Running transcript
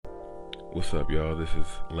What's up, y'all? This is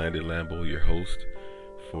Landon Lambo, your host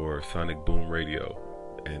for Sonic Boom Radio,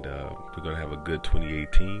 and we're gonna have a good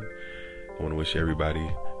 2018. I want to wish everybody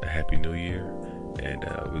a happy New Year, and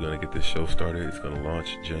we're gonna get this show started. It's gonna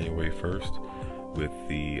launch January 1st with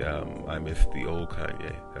the I Miss the Old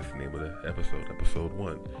Kanye. That's the name of the episode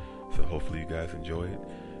 1. So hopefully you guys enjoy it.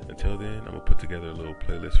 Until then, I'm gonna put together a little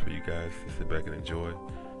playlist for you guys to sit back and enjoy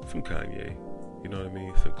some Kanye. You know what I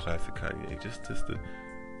mean? Some classic Kanye, just to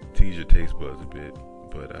tease your taste buds a bit.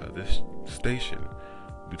 But this station,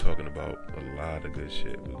 we'll be talking about a lot of good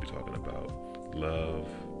shit. We'll be talking about love,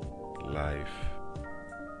 life,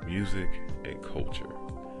 music, and culture.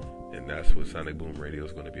 And that's what Sonic Boom Radio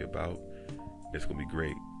is going to be about. It's going to be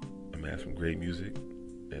great. I'm going to have some great music.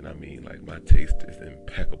 And I mean, like, my taste is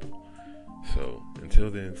impeccable. So until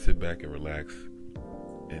then, sit back and relax.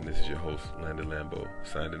 And this is your host, Landon Lambo,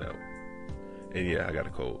 signing out. And yeah, I got a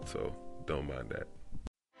cold, so don't mind that.